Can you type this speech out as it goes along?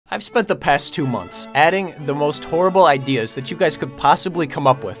I've spent the past 2 months adding the most horrible ideas that you guys could possibly come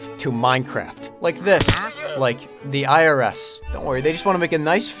up with to Minecraft. Like this. Like the IRS. Don't worry, they just want to make a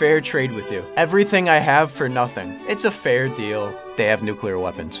nice fair trade with you. Everything I have for nothing. It's a fair deal. They have nuclear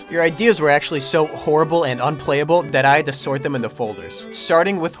weapons. Your ideas were actually so horrible and unplayable that I had to sort them into folders.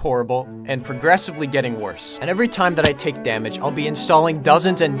 Starting with horrible and progressively getting worse. And every time that I take damage, I'll be installing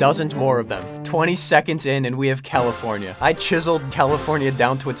dozens and dozens more of them. 20 seconds in and we have California. I chiseled California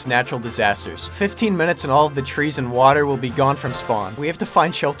down to its natural disasters. 15 minutes and all of the trees and water will be gone from spawn. We have to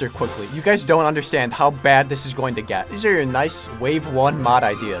find shelter quickly. You guys don't understand how bad this is going to get. These are your nice Wave 1 mod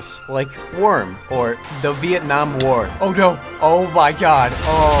ideas. Like Worm or the Vietnam War. Oh no. Oh my god.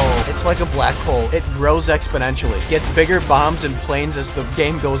 Oh. It's like a black hole. It grows exponentially. Gets bigger bombs and planes as the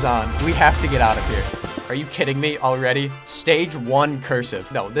game goes on. We have to get out of here. Are you kidding me already? Stage 1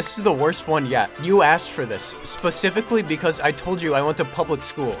 cursive. No, this is the worst one yet. You asked for this, specifically because I told you I went to public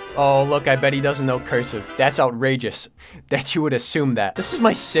school. Oh, look, I bet he doesn't know cursive. That's outrageous, that you would assume that. This is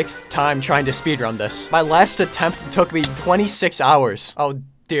my 6th time trying to speedrun this. My last attempt took me 26 hours. Oh,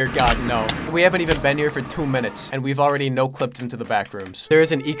 dear God, no. We haven't even been here for 2 minutes, and we've already no-clipped into the back rooms. There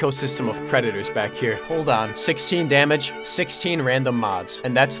is an ecosystem of predators back here. Hold on. 16 damage, 16 random mods.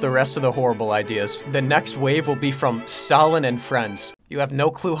 And that's the rest of the horrible ideas. The next wave will be from Stalin and friends. You have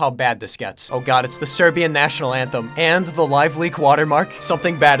no clue how bad this gets. Oh god, it's the Serbian national anthem. And the live leak watermark.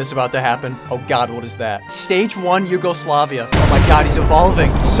 Something bad is about to happen. Oh god, what is that? Stage 1 Yugoslavia. Oh my god, he's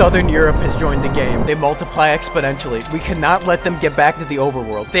evolving. Southern Europe has joined the game. They multiply exponentially. We cannot let them get back to the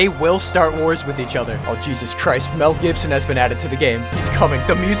overworld. They will start wars with each other. Oh Jesus Christ, Mel Gibson has been added to the game. He's coming.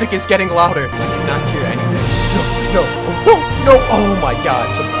 The music is getting louder. I cannot hear anything. No, no, no, oh my god.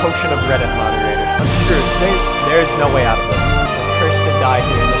 It's a potion of Reddit moderator. I'm screwed. There's no way out of this. Cursed to die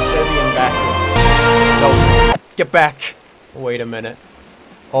here in the Serbian backrooms. No, get back. Wait a minute.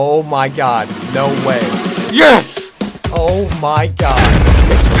 Oh my god, no way. Yes! Oh my god,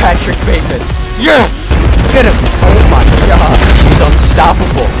 it's Patrick Bateman. Yes! Get him! Oh my god, he's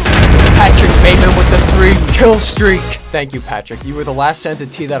unstoppable. Patrick Bateman with the 3 kill streak. Thank you, Patrick. You were the last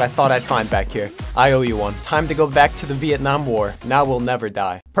entity that I thought I'd find back here. I owe you one. Time to go back to the Vietnam War. Now we'll never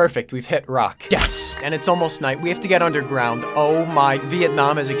die. Perfect, we've hit rock. Yes! And it's almost night. We have to get underground. Oh my,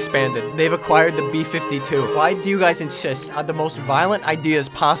 Vietnam has expanded. They've acquired the B-52. Why do you guys insist on the most violent ideas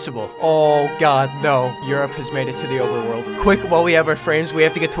possible? Oh god, no. Europe has made it to the overworld. Quick, while we have our frames, we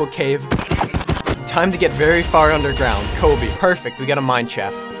have to get to a cave. Time to get very far underground. Kobe. Perfect, we got a mine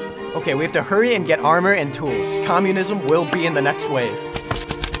shaft. Okay, we have to hurry and get armor and tools. Communism will be in the next wave.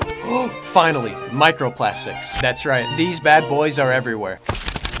 Finally, microplastics. That's right, these bad boys are everywhere.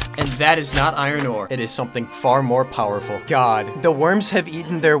 And that is not iron ore. It is something far more powerful. God, the worms have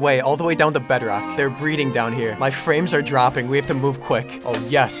eaten their way all the way down to bedrock. They're breeding down here. My frames are dropping. We have to move quick. Oh,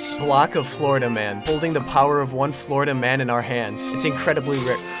 yes. Block of Florida man. Holding the power of one Florida man in our hands. It's incredibly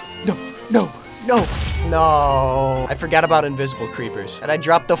rare. No, no. No! No! I forgot about invisible creepers. And I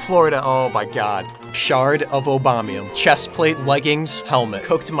dropped the Florida. Oh my god. Shard of Obamium. Chest plate, leggings, helmet.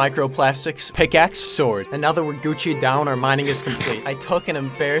 Cooked microplastics, pickaxe, sword. And now that we're Gucci down, our mining is complete. I took an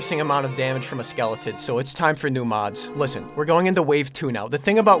embarrassing amount of damage from a skeleton, so it's time for new mods. Listen, we're going into Wave 2 now. The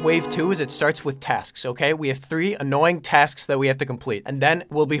thing about Wave 2 is it starts with tasks, okay? We have 3 annoying tasks that we have to complete, and then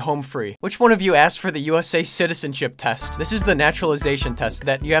we'll be home free. Which one of you asked for the USA citizenship test? This is the naturalization test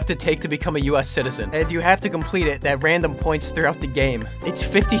that you have to take to become a US citizen, and you have to complete it at random points throughout the game. It's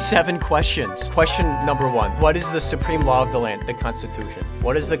 57 questions. Question number 1. What is the supreme law of the land? The Constitution.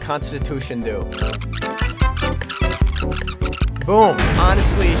 What does the Constitution do? Boom.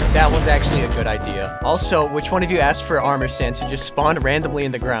 Honestly, that one's actually a good idea. Also, which one of you asked for armor stands to just spawn randomly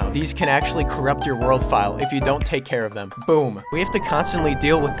in the ground? These can actually corrupt your world file if you don't take care of them. Boom. We have to constantly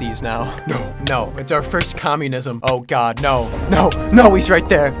deal with these now. No, no, it's our first communism. Oh god, no, no, no, he's right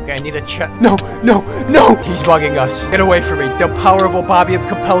there. Okay, I need a check. No, no, no! He's bugging us. Get away from me. The power of Obamium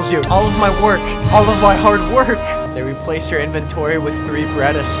compels you. All of my work, all of my hard work. They replace your inventory with 3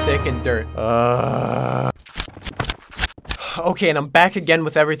 bread, a stick, and dirt. Okay, and I'm back again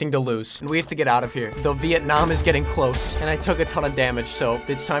with everything to lose. And we have to get out of here. Though Vietnam is getting close, and I took a ton of damage, so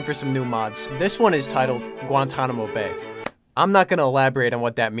it's time for some new mods. This one is titled Guantanamo Bay. I'm not gonna elaborate on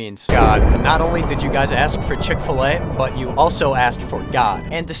what that means. God, not only did you guys ask for Chick-fil-A, but you also asked for God.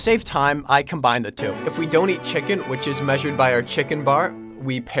 And to save time, I combined the 2. If we don't eat chicken, which is measured by our chicken bar,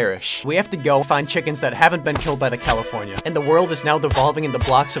 we perish. We have to go find chickens that haven't been killed by the California. And the world is now devolving into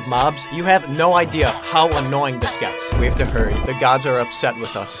blocks of mobs. You have no idea how annoying this gets. We have to hurry. The gods are upset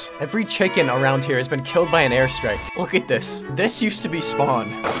with us. Every chicken around here has been killed by an airstrike. Look at this. This used to be spawn.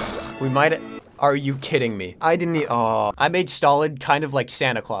 We might... Are you kidding me? I didn't oh. I made Stalin kind of like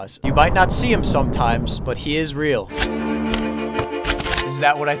Santa Claus. You might not see him sometimes, but he is real. Is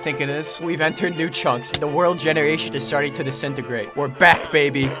that what I think it is? We've entered new chunks. The world generation is starting to disintegrate. We're back,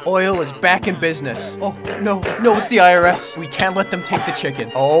 baby. Oil is back in business. Oh, no, no, it's the IRS. We can't let them take the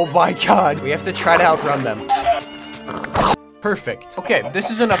chicken. Oh my God. We have to try to outrun them. Perfect. Okay,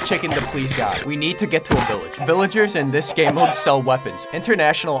 this is enough chicken to please God. We need to get to a village. Villagers in this game mode sell weapons.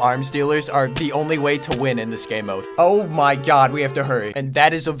 International arms dealers are the only way to win in this game mode. Oh my God, we have to hurry. And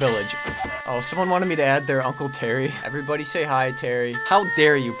that is a village. Oh, someone wanted me to add their Uncle Terry. Everybody say hi, Terry. How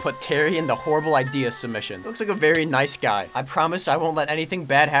dare you put Terry in the horrible idea submission? Looks like a very nice guy. I promise I won't let anything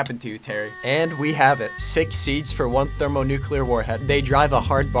bad happen to you, Terry. And we have it. 6 seeds for 1 thermonuclear warhead. They drive a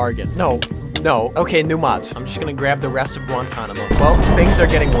hard bargain. No. No. Okay, new mods. I'm just gonna grab the rest of Guantanamo. Well, things are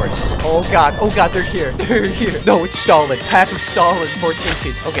getting worse. Oh God, they're here. They're here. No, it's Stalin. Pack of Stalin. 14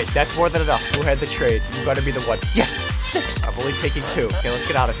 seeds. Okay, that's more than enough. Who had the trade? You better be the one. Yes, 6. I'm only taking 2. Okay, let's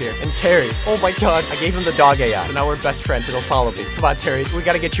get out of here. And Terry. Oh my God, I gave him the dog AI. So now we're best friends and he'll follow me. Come on, Terry. We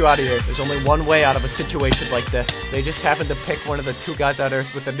gotta get you out of here. There's only one way out of a situation like this. They just happened to pick one of the 2 guys on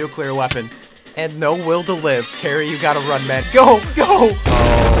Earth with a nuclear weapon. And no will to live. Terry, you gotta run, man. Go! Go!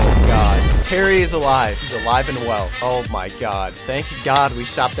 Oh God. Terry is alive. He's alive and well. Oh my God. Thank God we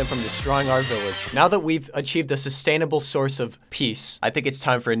stopped them from destroying our village. Now that we've achieved a sustainable source of peace, I think it's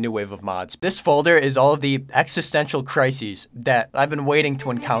time for a new wave of mods. This folder is all of the existential crises that I've been waiting to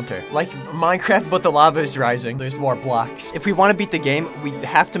encounter. Like Minecraft, but the lava is rising. There's more blocks. If we want to beat the game, we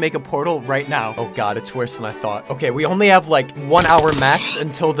have to make a portal right now. Oh God, it's worse than I thought. Okay, we only have like 1 hour max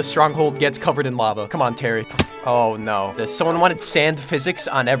until the stronghold gets covered in lava. Come on, Terry. Oh no. Does someone wanted sand physics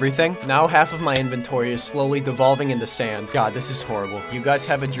on everything? Now half of my inventory is slowly devolving into sand. God, this is horrible. You guys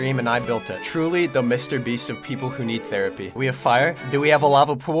have a dream and I built it. Truly the Mr. Beast of people who need therapy. We have fire? Do we have a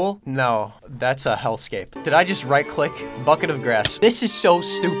lava pool? No, that's a hellscape. Did I just right click? Bucket of grass. This is so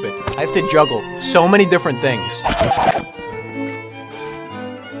stupid. I have to juggle so many different things.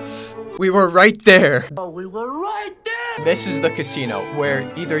 We were right there. Oh, we were right there. This is the casino where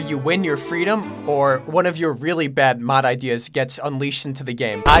either you win your freedom or one of your really bad mod ideas gets unleashed into the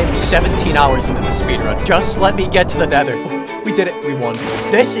game. I'm 17 hours into the speedrun. Just let me get to the nether. We did it. We won.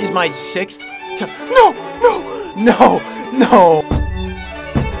 This is my 6th No! No! No! No!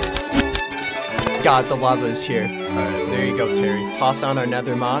 God, the lava is here. Alright, there you go, Terry. Toss on our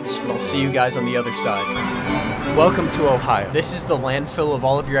nether mods, and I'll see you guys on the other side. Welcome to Ohio. This is the landfill of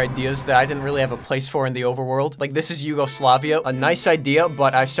all of your ideas that I didn't really have a place for in the overworld. Like, this is Yugoslavia. A nice idea,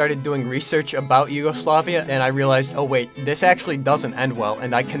 but I started doing research about Yugoslavia, and I realized, oh wait, this actually doesn't end well,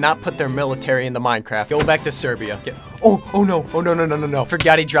 and I cannot put their military into Minecraft. Go back to Serbia. Oh no. Oh no.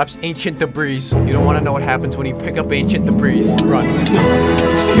 Forgot he drops ancient debris. You don't want to know what happens when you pick up ancient debris. Run.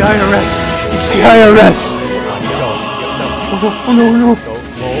 It's the IRS! It's the IRS! No. Go.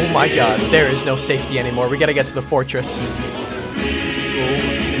 Oh my God. There is no safety anymore. We gotta get to the fortress.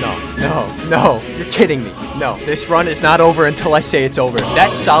 Oh, no. You're kidding me. No, this run is not over until I say it's over.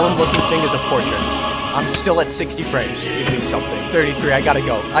 That solemn looking thing is a fortress. I'm still at 60 frames. Give me something. 33. I gotta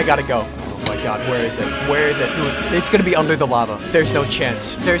go. Oh my God. Where is it? Dude, it's gonna be under the lava. There's no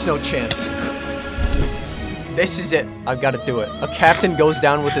chance. This is it. I've gotta do it. A captain goes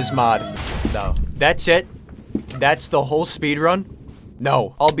down with his mod. No. That's it? That's the whole speedrun?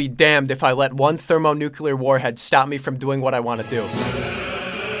 No. I'll be damned if I let 1 thermonuclear warhead stop me from doing what I want to do.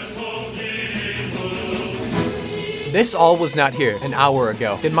 This all was not here an hour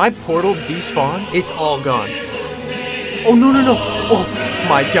ago. Did my portal despawn? It's all gone. Oh, no. Oh,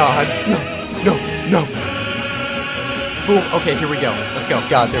 my God. No. Boom. Okay, here we go. Let's go.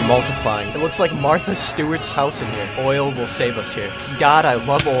 God, they're multiplying. It looks like Martha Stewart's house in here. Oil will save us here. God, I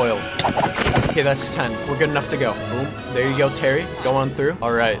love oil. Okay, that's 10. We're good enough to go. Boom. There you go, Terry. Go on through.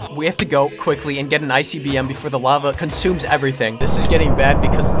 All right. We have to go quickly and get an ICBM before the lava consumes everything. This is getting bad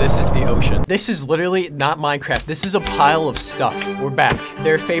because this is the ocean. This is literally not Minecraft. This is a pile of stuff. We're back.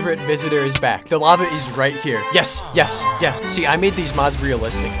 Their favorite visitor is back. The lava is right here. Yes. See, I made these mods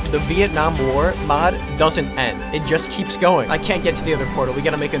realistic. The Vietnam War mod doesn't end. It just keeps going. I can't get to the other portal. We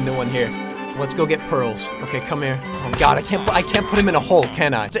gotta make a new one here. Let's go get pearls. Okay, come here. Oh God, I can't put him in a hole,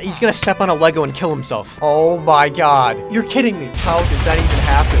 can I? He's gonna step on a Lego and kill himself. Oh my God. You're kidding me. How does that even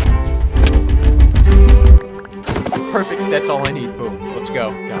happen? Perfect, that's all I need. Boom, let's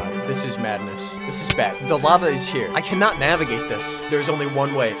go. God, this is madness. This is bad. The lava is here. I cannot navigate this. There's only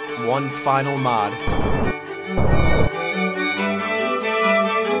one way. One final mod.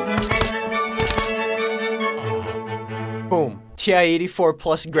 Boom. TI-84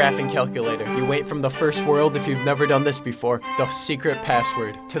 plus graphing calculator. You wait from the first world if you've never done this before. The secret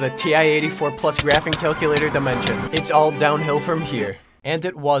password to the TI-84 plus graphing calculator dimension. It's all downhill from here. And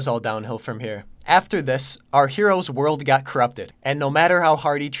it was all downhill from here. After this, our hero's world got corrupted, and no matter how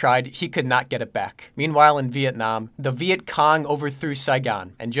hard he tried, he could not get it back. Meanwhile, in Vietnam, the Viet Cong overthrew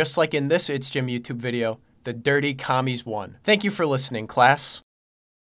Saigon, and just like in this ItsJim YouTube video, the dirty commies won. Thank you for listening, class.